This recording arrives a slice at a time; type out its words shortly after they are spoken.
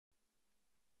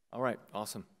All right,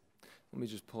 awesome. Let me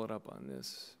just pull it up on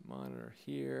this monitor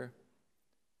here.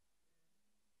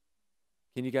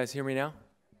 Can you guys hear me now? All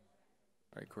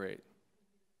right, great.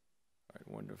 All right,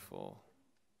 wonderful.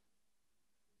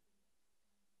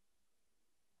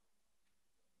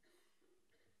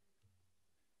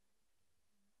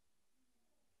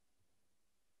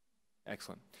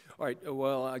 Excellent. All right,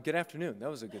 well, good afternoon. That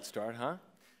was a good start, huh?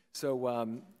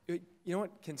 So, you know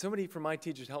what? Can somebody from my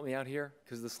teachers help me out here?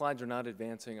 Because the slides are not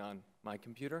advancing on my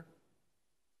computer.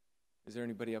 Is there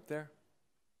anybody up there?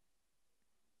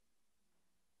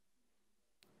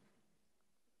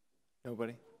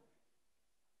 Nobody?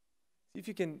 See if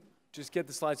you can just get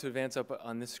the slides to advance up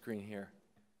on this screen here.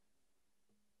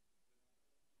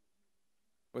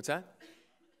 What's that?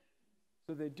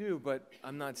 So they do, but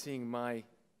I'm not seeing my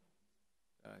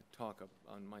talk up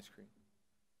on my screen.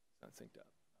 It's not synced up.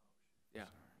 Yeah.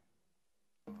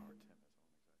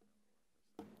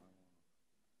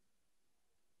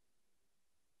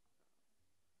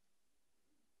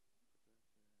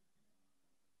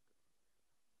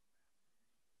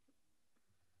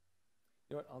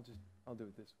 You know what? I'll do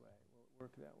it this way. Will it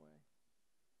work that way?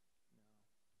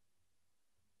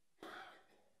 No.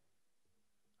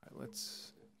 All right,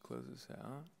 let's close this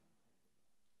out.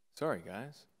 Sorry,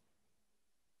 guys.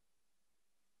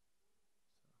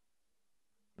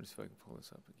 Let me see if I can pull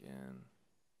this up again.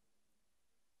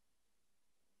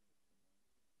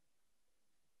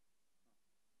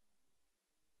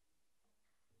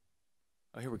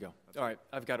 Oh, here we go. All right,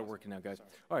 I've got it working now, guys.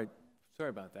 All right, sorry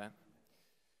about that.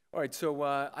 All right, so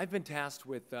I've been tasked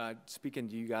with speaking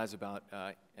to you guys about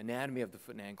anatomy of the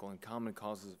foot and ankle and common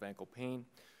causes of ankle pain.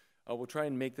 We'll try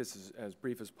and make this as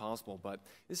brief as possible, but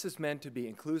this is meant to be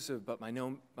inclusive, but by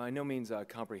no means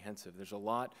comprehensive. There's a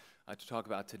lot to talk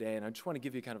about today, and I just want to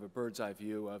give you kind of a bird's eye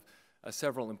view of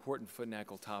several important foot and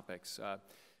ankle topics.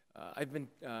 I've been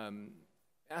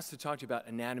asked to talk to you about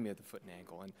anatomy of the foot and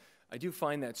ankle, and I do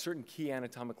find that certain key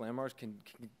anatomic landmarks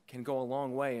can go a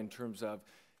long way in terms of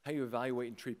how you evaluate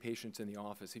and treat patients in the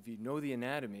office. If you know the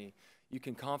anatomy, you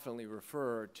can confidently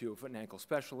refer to a foot and ankle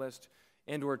specialist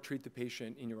and or treat the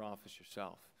patient in your office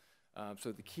yourself.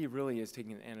 So the key really is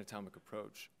taking an anatomic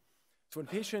approach. So when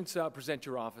patients present to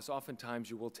your office,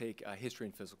 oftentimes you will take a history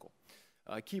and physical.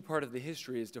 A key part of the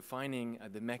history is defining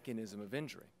the mechanism of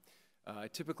injury.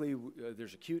 Typically,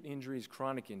 there's acute injuries,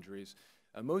 chronic injuries.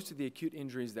 Most of the acute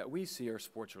injuries that we see are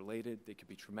sports-related. They could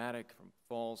be traumatic from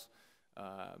falls,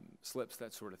 slips,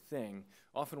 that sort of thing.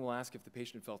 Often we'll ask if the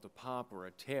patient felt a pop or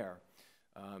a tear.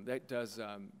 That does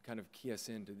kind of key us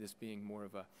into this being more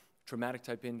of a traumatic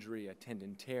type injury, a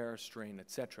tendon tear, strain,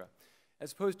 etc.,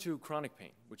 as opposed to chronic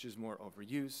pain, which is more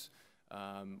overuse,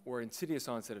 or insidious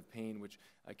onset of pain, which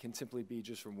can simply be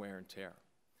just from wear and tear.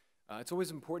 It's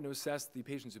always important to assess the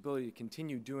patient's ability to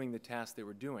continue doing the task they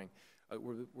were doing.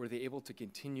 Were they able to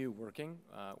continue working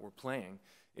or playing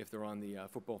if they're on the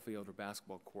football field or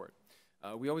basketball court?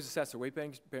 We always assess their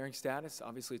weight-bearing status.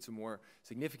 Obviously, it's a more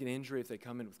significant injury if they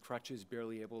come in with crutches,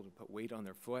 barely able to put weight on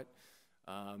their foot.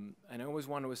 And I always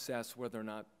want to assess whether or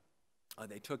not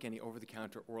they took any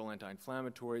over-the-counter oral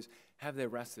anti-inflammatories. Have they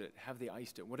rested it? Have they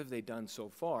iced it? What have they done so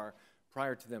far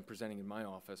prior to them presenting in my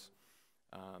office?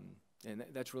 And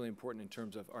that's really important in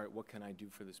terms of, all right, what can I do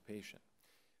for this patient?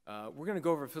 We're going to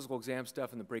go over physical exam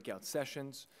stuff in the breakout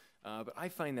sessions, but I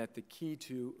find that the key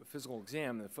to a physical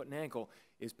exam in the foot and ankle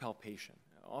is palpation.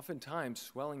 Oftentimes,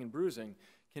 swelling and bruising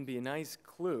can be a nice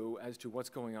clue as to what's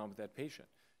going on with that patient.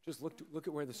 Just look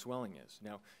at where the swelling is.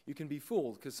 Now, you can be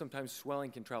fooled because sometimes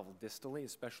swelling can travel distally,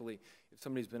 especially if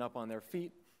somebody's been up on their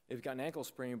feet, they've got an ankle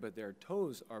sprain, but their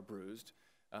toes are bruised.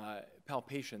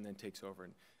 Palpation then takes over.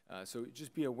 So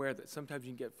just be aware that sometimes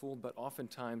you can get fooled, but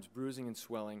oftentimes bruising and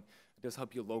swelling does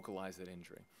help you localize that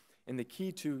injury. And the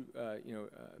key to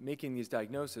making these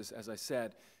diagnoses, as I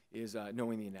said, is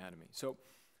knowing the anatomy. So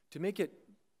to make it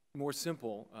more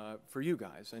simple for you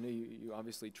guys, I know you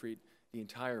obviously treat the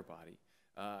entire body.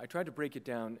 I tried to break it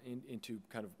down into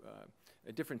kind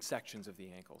of different sections of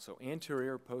the ankle. So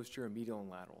anterior, posterior, medial, and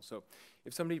lateral. So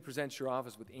if somebody presents your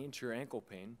office with anterior ankle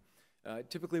pain,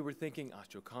 typically we're thinking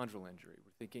osteochondral injury.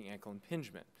 We're thinking ankle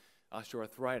impingement,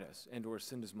 osteoarthritis, and or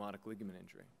syndesmotic ligament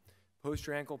injury.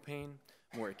 Posterior ankle pain,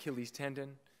 more Achilles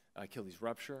tendon, Achilles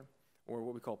rupture, or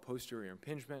what we call posterior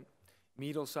impingement.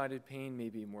 Medial-sided pain may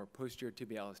be more posterior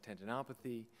tibialis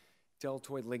tendinopathy,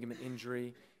 deltoid ligament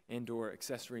injury, and or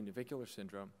accessory navicular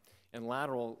syndrome. And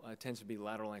lateral tends to be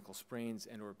lateral ankle sprains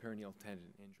and or perineal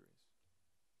tendon injuries.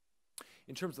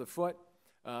 In terms of the foot,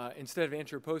 instead of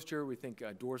anterior posterior, we think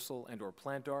dorsal and or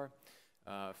plantar.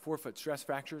 Forefoot stress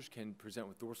fractures can present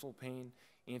with dorsal pain,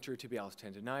 anterior tibialis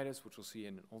tendinitis, which we'll see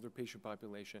in an older patient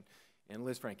population, and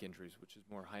Lisfranc injuries, which is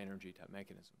more high-energy type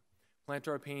mechanism.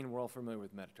 Plantar pain, we're all familiar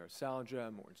with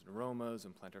metatarsalgia, Morton's neuromas,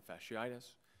 and plantar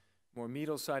fasciitis. More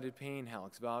medial-sided pain,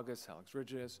 hallux valgus, hallux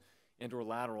rigidus, and/or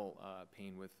lateral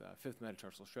pain with fifth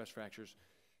metatarsal stress fractures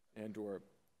and/or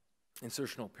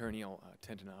insertional perineal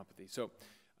tendinopathy. So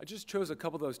I just chose a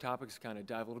couple of those topics to kind of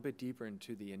dive a little bit deeper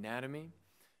into the anatomy.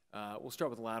 We'll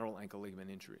start with lateral ankle ligament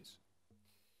injuries.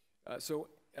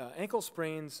 Ankle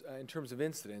sprains, in terms of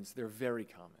incidence, they're very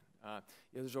common.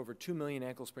 There's over 2 million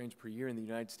ankle sprains per year in the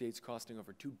United States, costing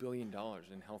over $2 billion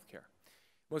in healthcare.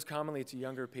 Most commonly, it's a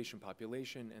younger patient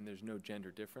population, and there's no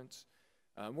gender difference.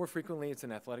 More frequently, it's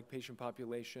an athletic patient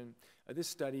population. This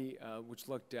study, which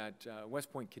looked at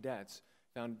West Point cadets,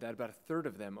 found that about a third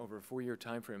of them over a 4-year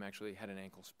time frame actually had an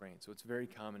ankle sprain. So it's very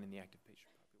common in the active patient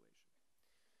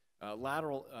population.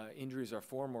 Lateral injuries are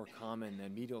far more common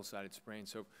than medial-sided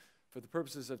sprains. So for the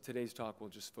purposes of today's talk, we'll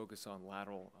just focus on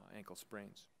lateral ankle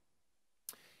sprains.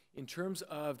 In terms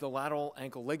of the lateral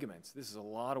ankle ligaments, this is a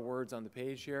lot of words on the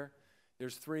page here.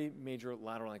 There's 3 major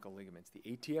lateral ankle ligaments: the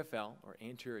ATFL, or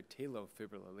anterior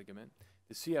talofibular ligament,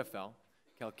 the CFL,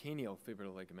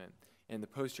 calcaneofibular ligament, and the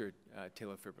posterior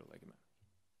talofibular ligament.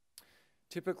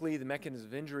 Typically, the mechanism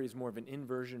of injury is more of an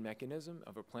inversion mechanism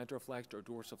of a plantarflexed or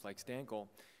dorsiflexed ankle,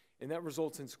 and that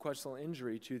results in sequential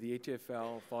injury to the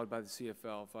ATFL, followed by the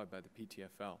CFL, followed by the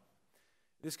PTFL.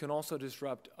 This can also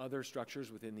disrupt other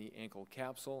structures within the ankle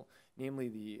capsule, namely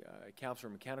the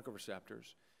capsular mechanical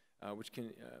receptors, which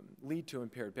can lead to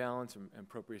impaired balance and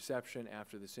proprioception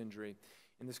after this injury.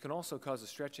 And this can also cause a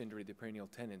stretch injury to the peroneal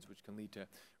tendons, which can lead to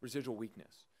residual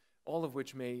weakness, all of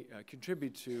which may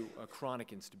contribute to a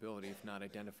chronic instability if not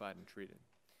identified and treated.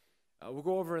 We'll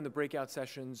go over in the breakout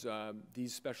sessions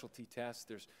these specialty tests.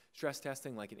 There's stress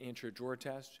testing like an anterior drawer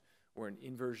test or an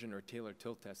inversion or talar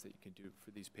tilt test that you can do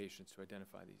for these patients to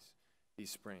identify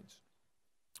these sprains.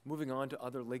 Moving on to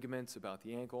other ligaments about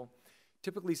the ankle.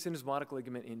 Typically, syndesmotic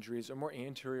ligament injuries are more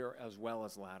anterior as well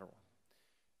as lateral.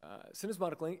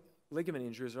 Syndesmotic ligament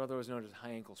injuries are otherwise known as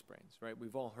high ankle sprains, right?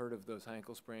 We've all heard of those high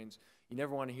ankle sprains. You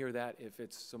never want to hear that if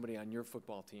it's somebody on your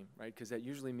football team, right? Because that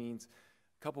usually means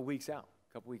a couple weeks out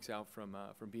from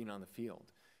being on the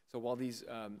field. So while these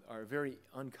are very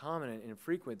uncommon and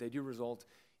infrequent, they do result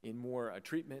in more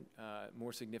treatment,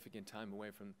 more significant time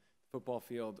away from the football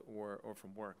field or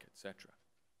from work, etc.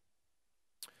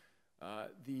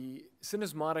 The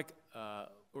syndesmotic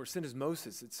or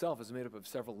syndesmosis itself is made up of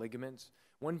several ligaments,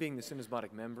 one being the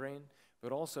syndesmotic membrane,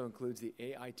 but also includes the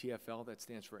AITFL, that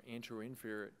stands for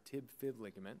anterior-inferior tib-fib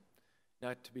ligament,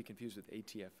 not to be confused with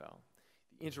ATFL,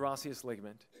 the interosseous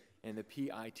ligament, and the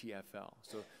PITFL.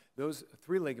 So those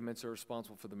 3 ligaments are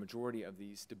responsible for the majority of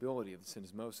the stability of the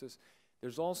syndesmosis.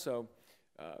 There's also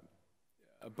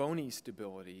a bony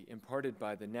stability imparted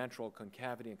by the natural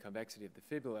concavity and convexity of the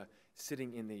fibula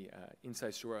sitting in the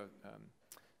incisura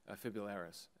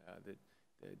fibularis, the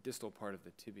distal part of the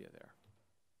tibia there.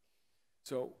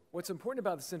 So what's important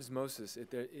about the syndesmosis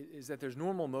is that there's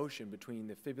normal motion between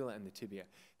the fibula and the tibia.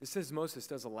 The syndesmosis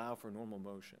does allow for normal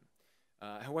motion.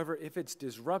 However, if it's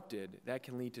disrupted, that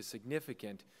can lead to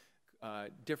significant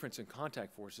difference in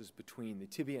contact forces between the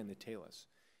tibia and the talus.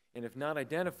 And if not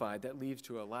identified, that leads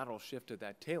to a lateral shift of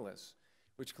that talus,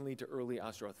 which can lead to early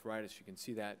osteoarthritis. You can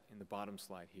see that in the bottom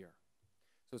slide here.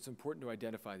 So it's important to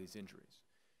identify these injuries.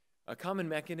 A common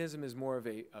mechanism is more of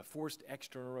a forced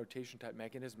external rotation type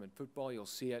mechanism. In football, you'll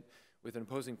see it with an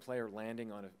opposing player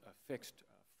landing on a fixed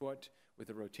foot with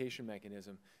a rotation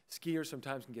mechanism. Skiers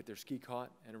sometimes can get their ski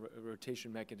caught, and a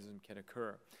rotation mechanism can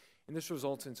occur. And this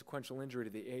results in sequential injury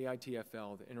to the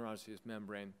AITFL, the interosseous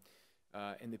membrane,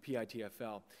 and the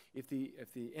PITFL. If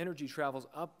the energy travels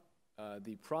up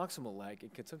the proximal leg,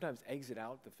 it can sometimes exit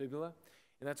out the fibula,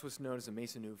 and that's what's known as a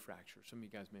Mason-New fracture. Some of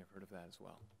you guys may have heard of that as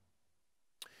well.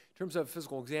 In terms of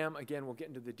physical exam, again, we'll get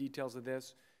into the details of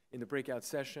this in the breakout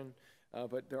session,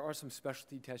 but there are some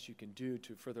specialty tests you can do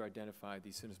to further identify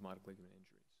these syndesmotic ligament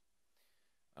injuries.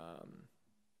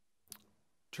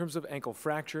 In terms of ankle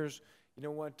fractures, you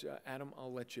know what, Adam,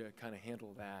 I'll let you kind of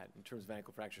handle that in terms of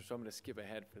ankle fractures, so I'm going to skip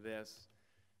ahead for this.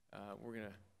 We're going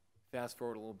to fast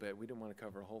forward a little bit. We didn't want to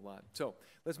cover a whole lot. So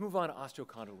let's move on to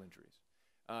osteochondral injuries.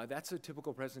 That's a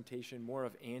typical presentation, more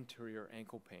of anterior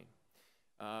ankle pain.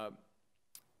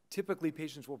 Typically,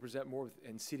 patients will present more with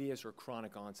insidious or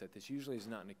chronic onset. This usually is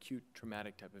not an acute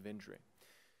traumatic type of injury.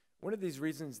 One of these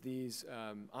reasons these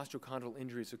osteochondral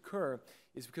injuries occur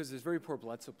is because there's very poor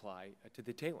blood supply to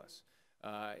the talus.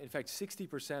 In fact,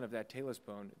 60% of that talus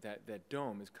bone, that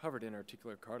dome, is covered in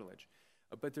articular cartilage.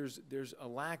 but there's a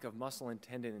lack of muscle and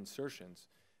tendon insertions,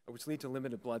 which lead to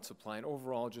limited blood supply and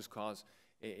overall just cause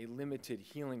a limited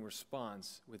healing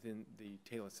response within the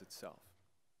talus itself.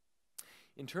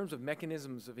 In terms of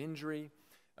mechanisms of injury,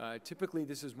 typically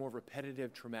this is more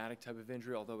repetitive traumatic type of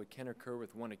injury, although it can occur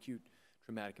with one acute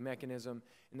traumatic mechanism,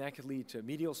 and that could lead to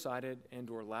medial-sided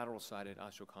and/or lateral-sided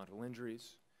osteochondral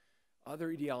injuries. Other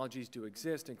etiologies do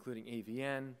exist, including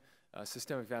AVN,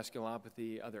 systemic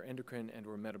vasculopathy, other endocrine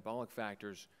and/or metabolic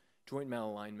factors, joint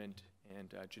malalignment,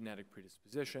 and genetic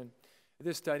predisposition.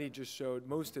 This study just showed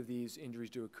most of these injuries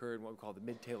do occur in what we call the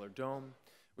mid-talar dome,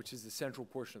 which is the central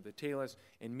portion of the talus,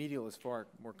 and medial is far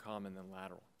more common than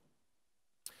lateral.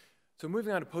 So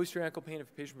moving on to posterior ankle pain, if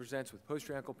a patient presents with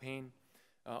posterior ankle pain,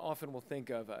 often we'll think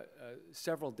of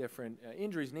several different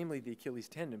injuries, namely the Achilles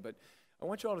tendon, but I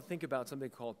want you all to think about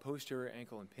something called posterior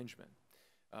ankle impingement,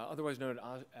 otherwise known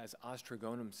as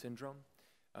osteogonum syndrome.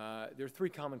 There are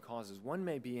three common causes. One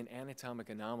may be an anatomic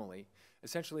anomaly,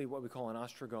 essentially what we call an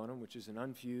osteogonum, which is an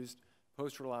unfused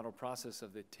posterolateral process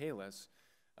of the talus.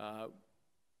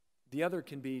 The other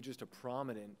can be just a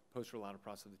prominent posterolateral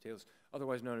process of the talus,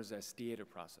 otherwise known as a steator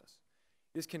process.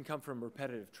 This can come from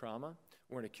repetitive trauma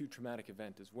or an acute traumatic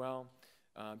event as well.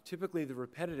 Typically, the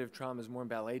repetitive trauma is more in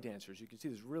ballet dancers. You can see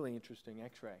this really interesting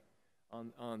x-ray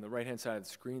on the right-hand side of the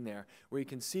screen there, where you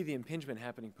can see the impingement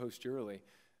happening posteriorly.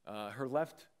 Her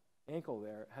left ankle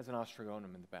there has an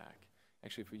osteogonum in the back.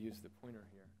 Actually, if we use the pointer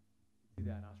here, you see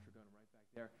that osteogonum right back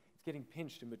there. It's getting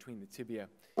pinched in between the tibia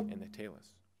and the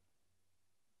talus.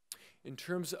 In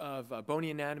terms of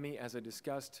bony anatomy, as I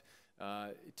discussed,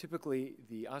 typically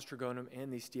the osteogonum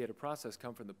and the steator process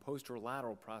come from the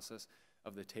posterolateral process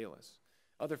of the talus.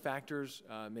 Other factors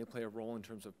may play a role in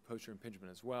terms of posterior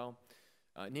impingement as well,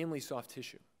 namely soft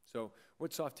tissue. So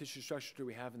what soft tissue structure do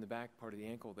we have in the back part of the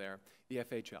ankle there? The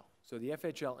FHL. So the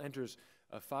FHL enters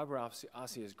a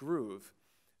fibroosseous groove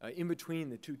in between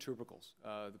the two tubercles,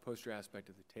 the posterior aspect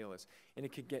of the talus, and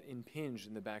it could get impinged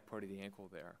in the back part of the ankle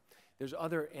there. There's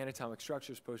other anatomic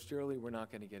structures posteriorly. We're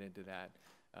not going to get into that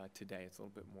today. It's a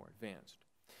little bit more advanced.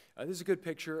 This is a good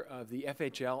picture of the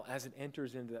FHL as it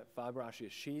enters into that fibroosseous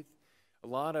sheath. A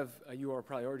lot of you are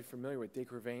probably already familiar with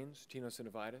Dacre veins,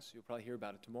 tenosynovitis. You'll probably hear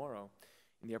about it tomorrow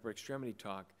in the upper extremity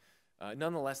talk.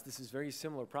 Nonetheless, this is a very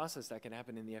similar process that can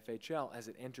happen in the FHL as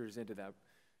it enters into that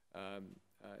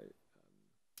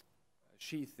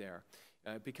sheath there.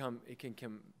 It can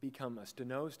become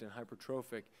stenosed and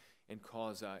hypertrophic and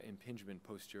cause impingement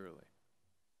posteriorly.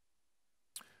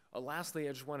 Lastly,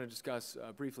 I just want to discuss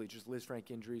briefly just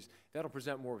Lisfranc injuries. That'll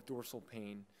present more with dorsal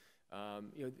pain.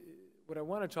 What I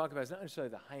want to talk about is not necessarily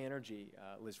the high-energy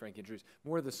Lisfranc injuries,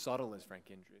 more the subtle Lisfranc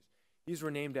injuries. These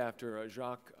were named after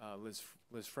Jacques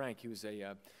Lisfranc. He was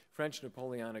a French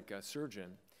Napoleonic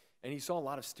surgeon, and he saw a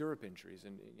lot of stirrup injuries.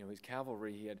 And his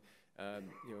cavalry, he had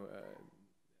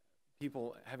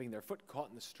people having their foot caught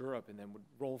in the stirrup and then would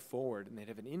roll forward, and they'd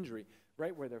have an injury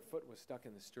right where their foot was stuck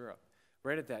in the stirrup,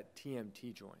 right at that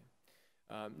TMT joint.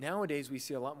 Nowadays, we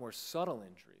see a lot more subtle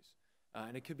injuries,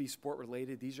 and it could be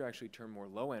sport-related. These are actually termed more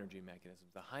low-energy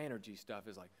mechanisms. The high-energy stuff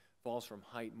is like falls from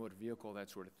height, motor vehicle,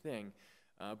 that sort of thing.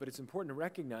 But it's important to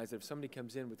recognize that if somebody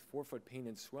comes in with forefoot pain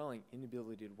and swelling,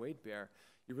 inability to weight bear,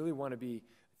 you really want to be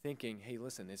thinking, hey,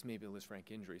 listen, this may be a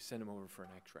Lisfranc injury. Send them over for an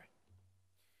x-ray.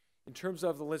 In terms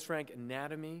of the Lisfranc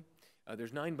anatomy,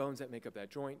 there's 9 bones that make up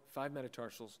that joint, 5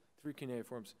 metatarsals, 3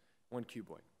 cuneiforms, 1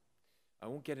 cuboid. I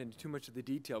won't get into too much of the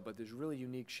detail, but there's really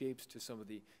unique shapes to some of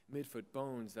the midfoot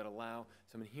bones that allow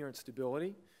some inherent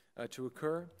stability to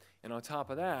occur. And on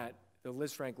top of that, the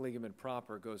Lisfranc ligament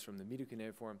proper goes from the medial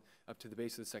cuneiform up to the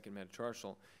base of the second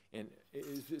metatarsal and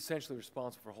is essentially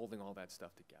responsible for holding all that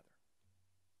stuff together.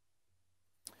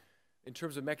 In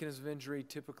terms of mechanism of injury,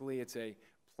 typically it's a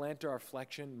plantar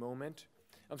flexion moment.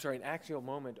 I'm sorry, an axial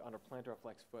moment on a plantar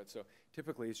flex foot. So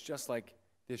typically it's just like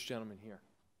this gentleman here.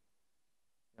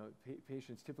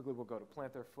 Patients typically will go to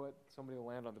plant their foot. Somebody will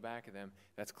land on the back of them.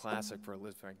 That's classic for a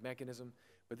Lisfranc mechanism.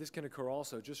 But this can occur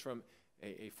also just from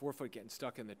a forefoot getting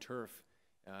stuck in the turf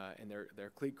and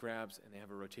their cleat grabs and they have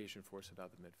a rotation force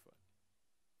about the midfoot.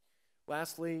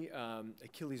 Lastly,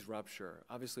 Achilles rupture.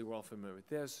 Obviously, we're all familiar with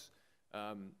this.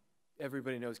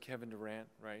 Everybody knows Kevin Durant,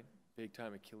 right? Big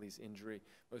time Achilles injury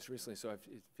most recently. So I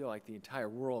feel like the entire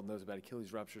world knows about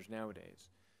Achilles ruptures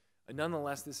nowadays.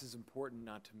 Nonetheless, this is important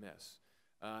not to miss.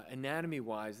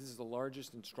 Anatomy-wise, this is the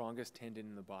largest and strongest tendon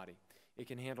in the body. It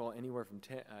can handle anywhere from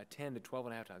 10 to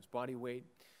 12.5 times body weight.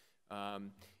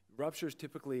 Ruptures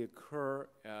typically occur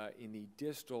in the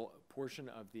distal portion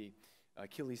of the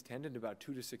Achilles tendon, about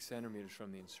 2 to 6 centimeters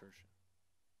from the insertion.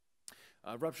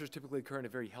 Ruptures typically occur in a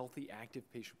very healthy,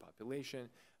 active patient population.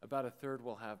 About a third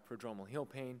will have prodromal heel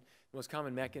pain. The most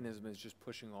common mechanism is just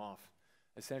pushing off.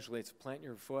 Essentially, it's plant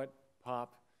your foot,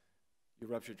 pop, you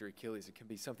ruptured your Achilles. It can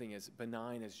be something as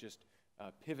benign as just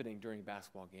pivoting during a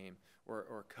basketball game,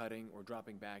 or cutting or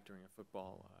dropping back during a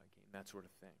football game, that sort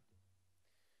of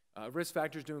thing. Risk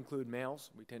factors do include males.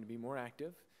 We tend to be more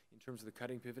active in terms of the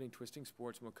cutting, pivoting, twisting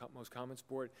sports. Most common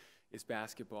sport is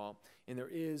basketball. And there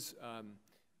is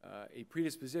a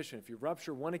predisposition. If you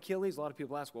rupture one Achilles, a lot of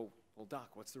people ask, well,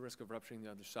 doc, what's the risk of rupturing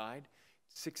the other side?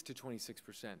 6 to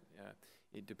 26%,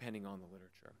 depending on the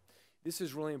literature. This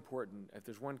is really important. If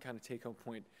there's one kind of take-home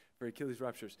point for Achilles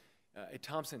ruptures, a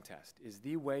Thompson test is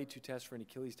the way to test for an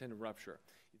Achilles tendon rupture.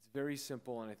 It's very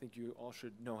simple, and I think you all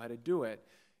should know how to do it.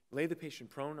 Lay the patient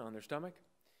prone on their stomach,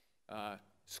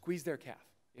 squeeze their calf.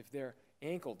 If their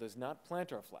ankle does not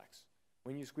plantar flex,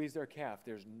 when you squeeze their calf,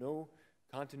 there's no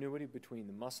continuity between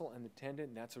the muscle and the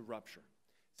tendon, that's a rupture.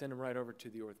 Send them right over to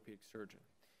the orthopedic surgeon.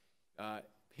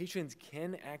 Patients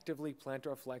can actively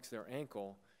plantar flex their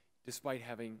ankle despite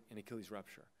having an Achilles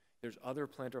rupture. There's other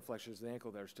plantar flexures of the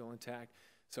ankle that are still intact.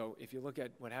 So if you look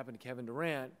at what happened to Kevin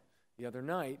Durant the other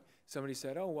night, somebody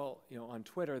said, oh, well, on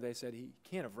Twitter, they said he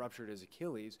can't have ruptured his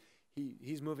Achilles.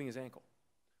 He's moving his ankle,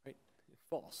 right?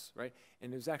 False, right?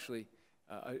 And it was actually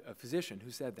a physician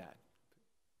who said that.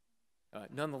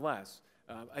 Nonetheless,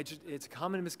 it's a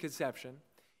common misconception,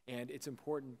 and it's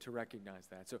important to recognize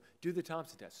that. So do the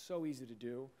Thompson test. So easy to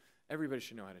do. Everybody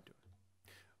should know how to do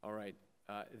it. All right.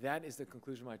 That is the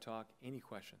conclusion of my talk. Any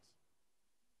questions?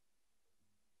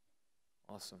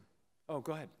 Awesome. Oh,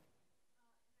 go ahead.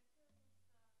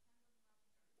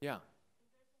 Yeah.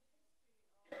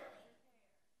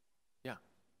 Yeah.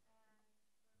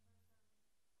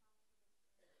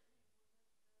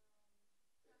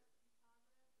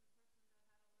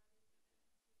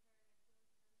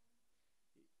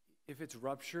 If it's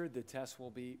ruptured, the test will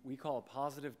be, we call a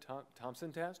positive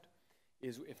Thompson test,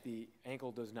 is if the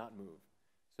ankle does not move.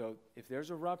 So if there's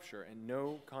a rupture and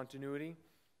no continuity,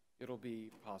 it'll be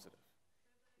positive.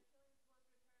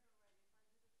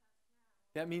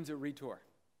 That means it retore,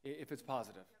 if it's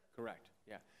positive, yeah. Correct,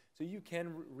 yeah. So you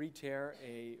can re-tear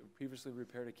a previously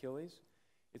repaired Achilles.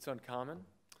 It's uncommon.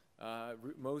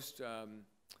 Most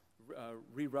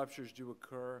re-ruptures do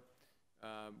occur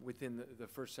within the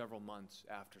first several months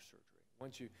after surgery.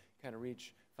 Once you kind of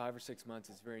reach 5 or 6 months,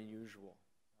 it's very unusual.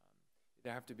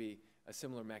 There have to be a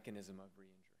similar mechanism of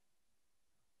re-injury.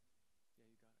 Yeah,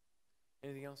 you got it.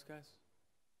 Anything else, guys?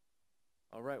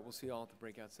 All right, we'll see you all at the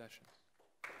breakout sessions.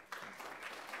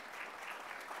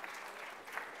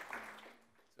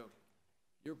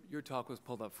 So your talk was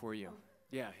pulled up for you.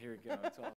 Yeah, here we go. It's all